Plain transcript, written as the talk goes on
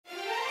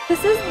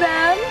This is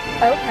them.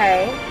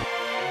 Okay.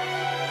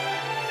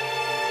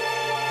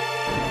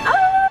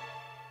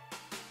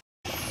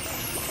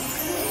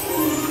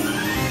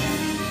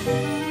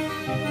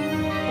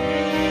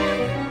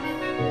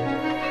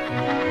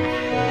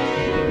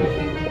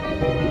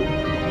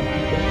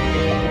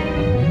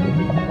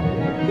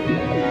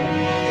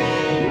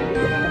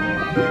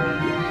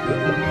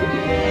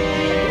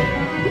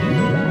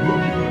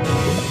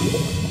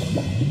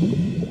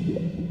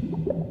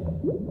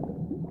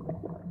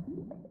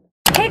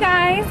 Hey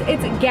guys,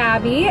 it's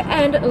Gabby,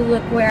 and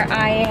look where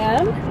I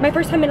am. My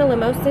first time in a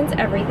limo since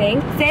everything.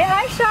 Say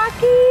hi,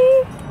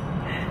 Shocky!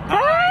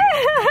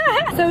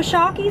 Hi! So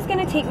Shocky's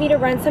gonna take me to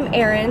run some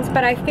errands,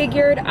 but I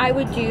figured I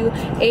would do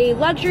a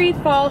luxury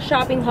fall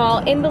shopping haul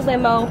in the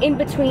limo in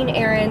between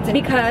errands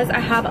because I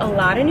have a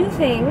lot of new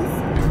things.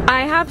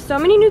 I have so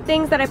many new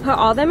things that I put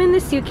all them in the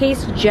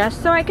suitcase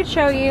just so I could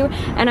show you,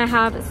 and I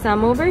have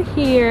some over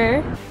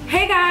here.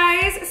 Hey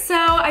guys, so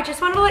I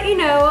just wanted to let you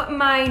know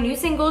my new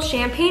single,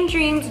 Champagne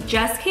Dreams,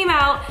 just came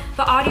out.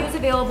 The audio is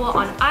available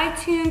on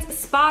iTunes,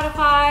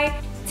 Spotify,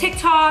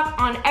 TikTok,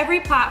 on every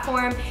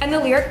platform, and the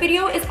lyric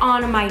video is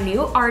on my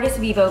new artist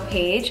Vivo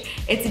page.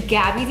 It's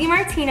Gabi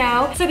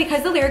DeMartino. So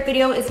because the lyric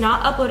video is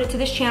not uploaded to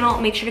this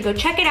channel, make sure to go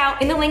check it out.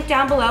 In the link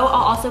down below, I'll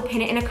also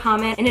pin it in a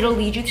comment, and it'll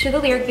lead you to the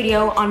lyric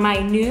video on my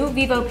new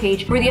Vivo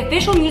page, where the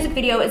official music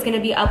video is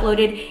gonna be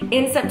uploaded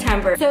in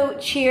September. So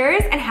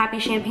cheers and happy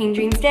Champagne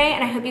Dreams Day,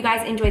 and I hope you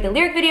guys enjoy the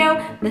lyric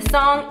video, the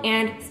song,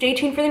 and stay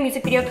tuned for the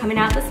music video coming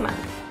out this month.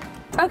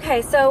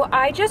 Okay, so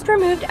I just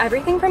removed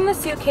everything from the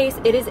suitcase.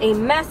 It is a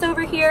mess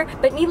over here,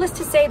 but needless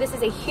to say, this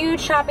is a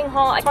huge shopping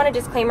haul. I just want a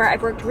disclaimer,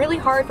 I've worked really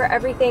hard for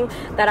everything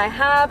that I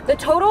have. The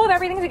total of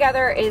everything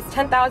together is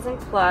 10,000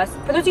 plus.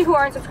 For those of you who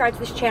aren't subscribed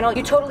to this channel,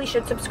 you totally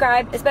should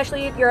subscribe,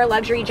 especially if you're a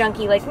luxury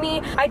junkie like me.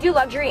 I do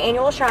luxury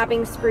annual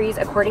shopping sprees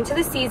according to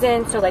the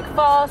season, so like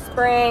fall,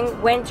 spring,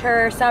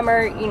 winter,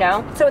 summer, you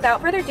know. So without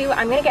further ado,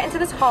 I'm gonna get into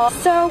this haul.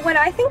 So when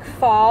I think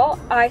fall,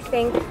 I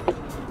think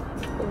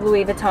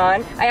Louis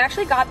Vuitton. I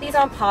actually got these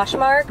on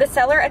Poshmark. The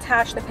seller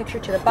attached the picture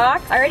to the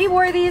box. I already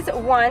wore these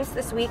once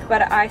this week,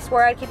 but I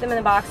swore I'd keep them in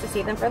the box to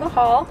save them for the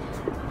haul.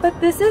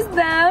 But this is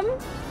them.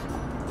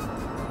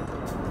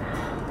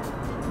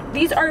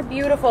 These are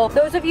beautiful.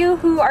 Those of you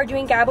who are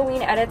doing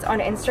Gaboween edits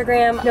on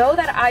Instagram know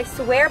that I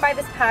swear by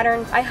this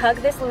pattern. I hug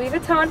this Louis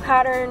Vuitton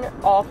pattern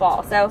all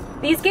fall. So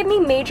these give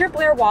me major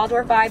Blair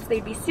Waldorf vibes.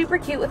 They'd be super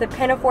cute with a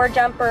pinafore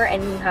jumper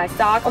and knee-high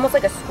socks, almost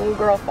like a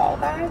schoolgirl fall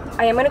vibe.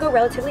 I am gonna go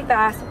relatively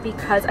fast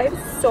because I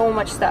have so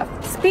much stuff.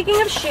 Speaking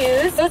of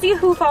shoes, those of you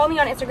who follow me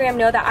on Instagram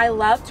know that I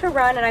love to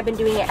run, and I've been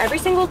doing it every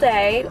single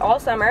day all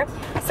summer.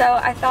 So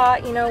I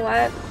thought, you know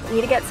what? I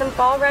need to get some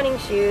fall running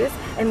shoes,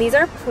 and these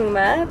are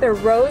Puma. They're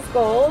rose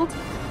gold,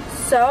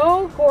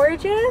 so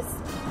gorgeous.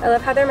 I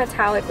love how they're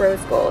metallic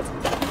rose gold.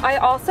 I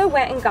also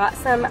went and got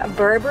some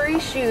Burberry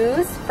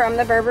shoes from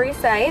the Burberry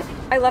site.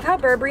 I love how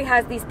Burberry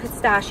has these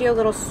pistachio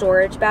little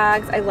storage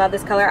bags. I love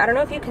this color. I don't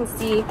know if you can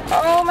see.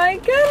 Oh my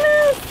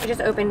goodness! I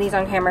just opened these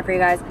on camera for you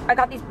guys. I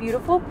got these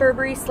beautiful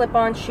Burberry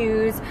slip-on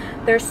shoes.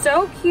 They're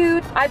so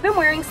cute. I've been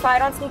wearing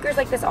slide-on sneakers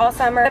like this all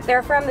summer.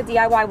 They're from the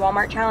DIY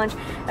Walmart challenge,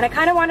 and I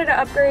kind of wanted to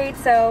upgrade,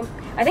 so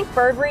I think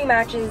Burberry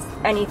matches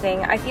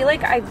anything. I feel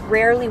like I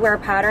rarely wear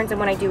patterns, and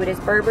when I do, it is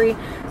Burberry.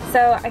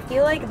 So I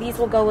feel like these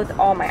will go with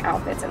all my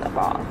outfits in the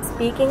fall.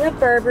 Speaking of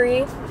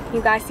Burberry,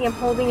 you guys see I'm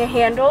holding a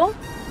handle.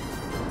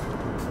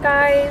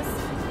 Guys,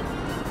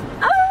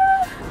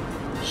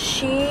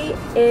 she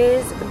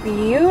is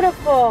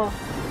beautiful.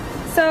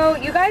 So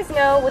you guys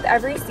know with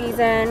every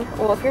season,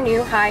 well, if you're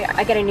new, hi,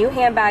 I get a new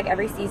handbag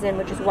every season,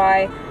 which is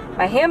why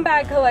my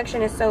handbag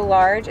collection is so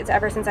large. It's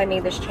ever since I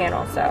made this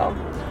channel, so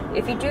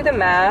if you do the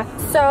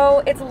math.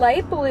 So it's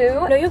light blue.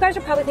 I know you guys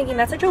are probably thinking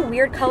that's such a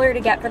weird color to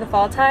get for the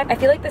fall time. I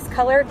feel like this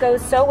color goes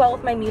so well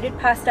with my muted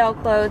pastel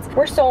clothes.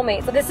 We're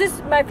soulmates. So this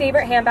is my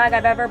favorite handbag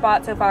I've ever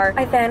bought so far.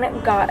 I then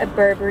got a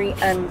Burberry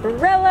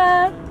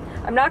umbrella.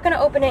 I'm not gonna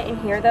open it in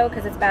here though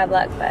because it's bad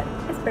luck, but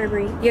it's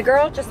Burberry. Your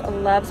girl just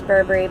loves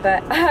Burberry,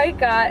 but I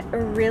got a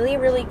really,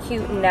 really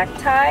cute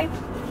necktie.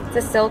 It's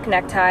a silk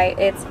necktie.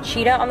 It's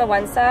cheetah on the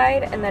one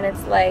side, and then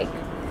it's like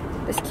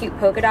this cute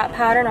polka dot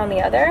pattern on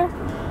the other.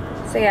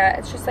 So yeah,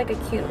 it's just like a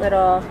cute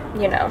little,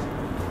 you know,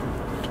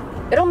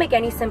 it'll make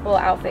any simple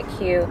outfit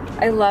cute.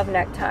 I love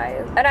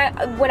neckties.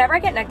 And whenever I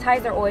get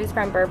neckties, they're always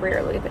from Burberry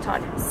or Louis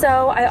Vuitton.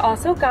 So I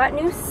also got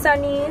new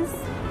sunnies.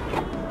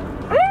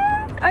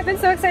 I've been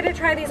so excited to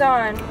try these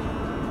on.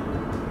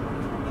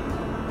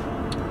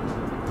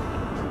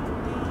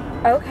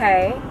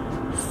 Okay,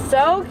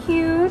 so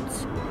cute.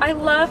 I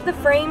love the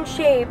frame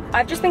shape.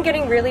 I've just been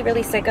getting really,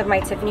 really sick of my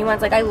Tiffany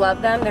ones. Like, I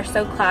love them. They're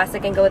so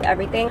classic and go with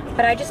everything.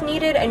 But I just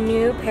needed a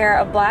new pair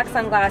of black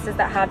sunglasses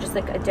that have just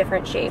like a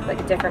different shape, like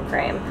a different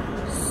frame.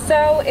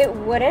 So it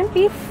wouldn't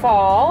be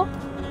fall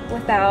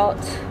without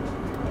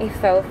a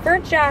faux fur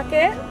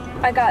jacket.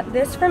 I got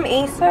this from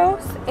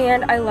ASOS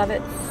and I love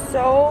it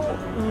so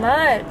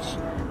much.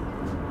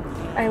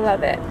 I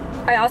love it.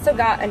 I also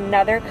got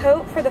another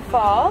coat for the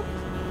fall.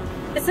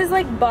 This is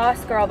like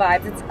boss girl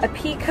vibes. It's a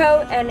pea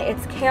coat and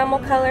it's camel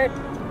colored.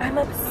 I'm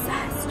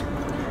obsessed.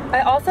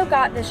 I also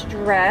got this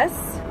dress.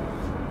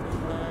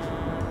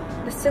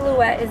 The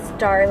silhouette is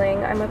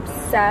darling. I'm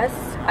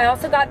obsessed. I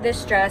also got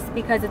this dress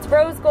because it's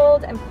rose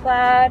gold and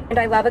plaid, and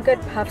I love a good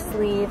puff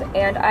sleeve,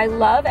 and I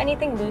love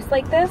anything loose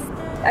like this.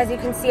 As you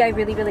can see, I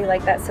really, really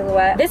like that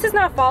silhouette. This is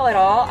not fall at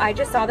all. I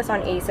just saw this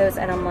on ASOS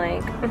and I'm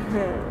like,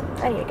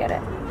 I need to get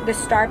it. The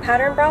star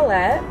pattern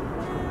bralette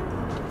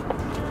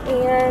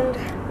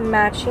and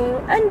matching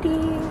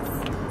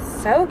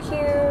undies. So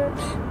cute.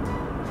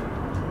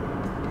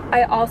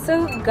 I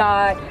also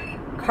got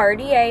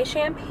Cartier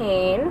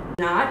champagne.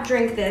 Not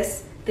drink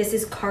this. This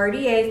is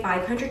Cartier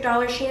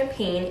 $500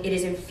 champagne. It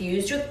is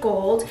infused with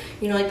gold.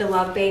 You know, like the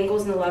love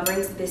bangles and the love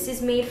rings. This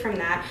is made from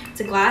that. It's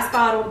a glass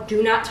bottle.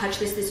 Do not touch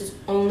this. This is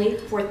only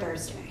for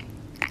Thursday.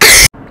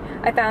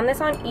 I found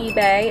this on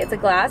eBay. It's a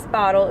glass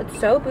bottle. It's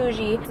so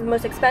bougie. It's the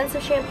most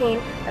expensive champagne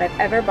that I've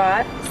ever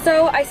bought.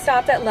 So I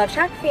stopped at Love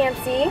Shack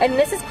Fancy, and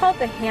this is called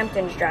the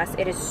Hamptons dress.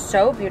 It is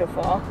so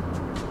beautiful.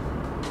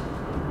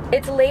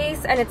 It's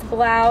lace and it's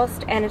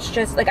bloused, and it's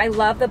just like, I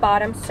love the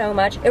bottom so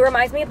much. It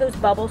reminds me of those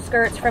bubble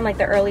skirts from like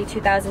the early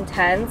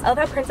 2010s. I love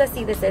how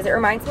princessy this is. It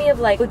reminds me of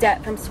like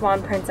Odette from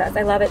Swan Princess.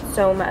 I love it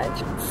so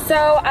much.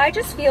 So I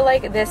just feel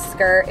like this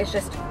skirt is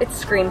just, it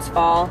screams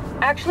fall.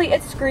 Actually,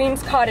 it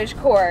screams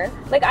cottagecore.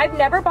 Like, I've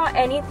never bought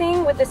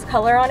anything with this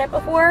color on it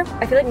before.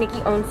 I feel like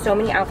Nikki owns so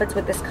many outfits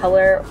with this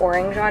color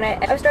orange on it.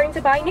 I'm starting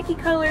to buy Nikki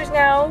colors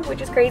now,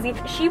 which is crazy.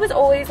 She was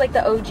always like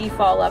the OG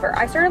fall lover.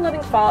 I started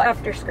loving fall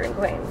after Scream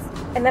Queens.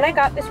 And then I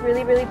got this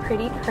really, really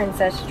pretty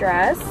princess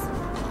dress.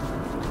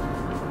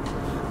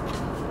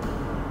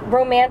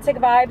 Romantic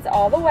vibes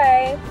all the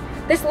way.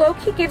 This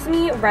low-key gives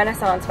me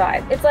Renaissance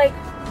vibe. It's like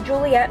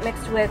Juliet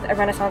mixed with a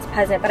Renaissance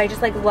peasant, but I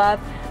just like love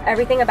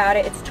everything about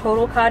it. It's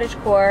total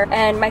cottagecore,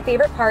 and my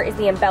favorite part is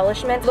the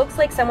embellishment. It looks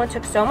like someone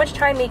took so much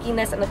time making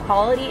this, and the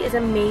quality is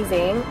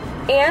amazing.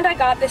 And I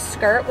got this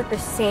skirt with the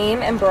same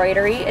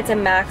embroidery. It's a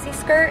maxi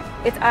skirt.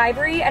 It's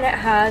ivory, and it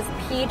has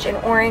peach and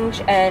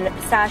orange and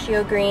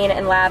pistachio green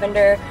and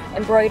lavender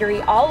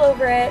embroidery all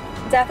over it.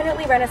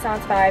 Definitely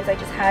Renaissance vibes. I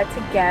just had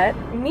to get.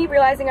 Me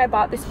realizing I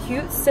bought this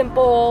cute,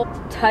 simple,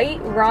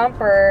 tight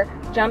romper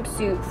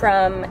jumpsuit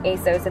from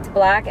ASOS. It's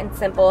black and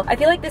simple. I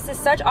feel like this is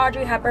such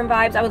Audrey Hepburn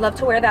vibes. I would love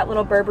to wear that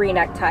little Burberry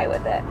necktie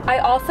with it. I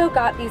also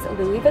got these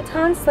Louis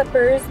Vuitton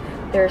slippers.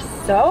 They're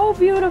so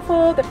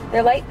beautiful.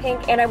 They're light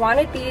pink, and I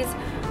wanted these,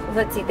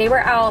 let's see, they were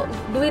out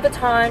Louis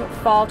Vuitton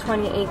fall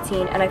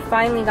 2018, and I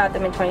finally got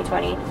them in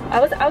 2020. I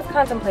was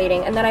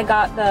contemplating, and then I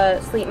got the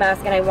sleep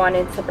mask, and I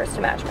wanted slippers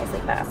to match my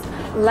sleep mask.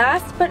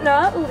 Last but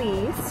not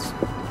least,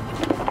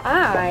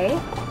 I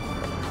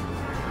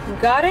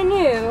got a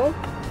new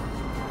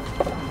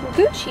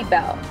Gucci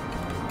belt.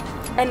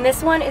 And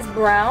this one is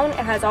brown.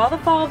 It has all the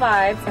fall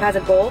vibes. It has a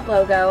gold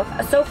logo.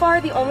 So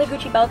far, the only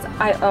Gucci belts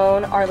I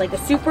own are like the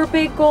super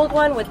big gold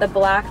one with the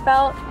black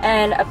belt,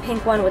 and a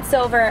pink one with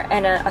silver,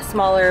 and a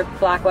smaller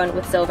black one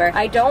with silver.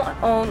 I don't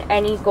own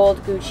any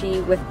gold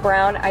Gucci with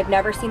brown. I've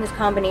never seen this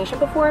combination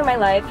before in my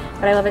life,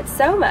 but I love it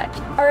so much.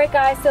 Alright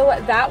guys, so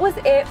that was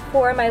it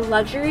for my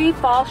luxury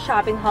fall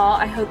shopping haul.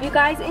 I hope you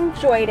guys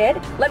enjoyed it.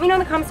 Let me know in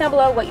the comments down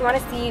below what you want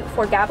to see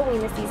for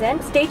Gabroadway this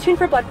season. Stay tuned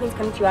for Blood Queens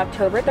coming to you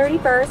October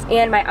 31st,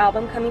 and my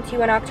album coming to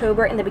you in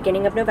October and the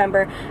beginning of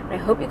November. And I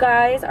hope you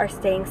guys are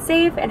staying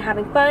safe and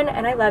having fun,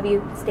 and I love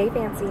you. Stay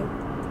fancy.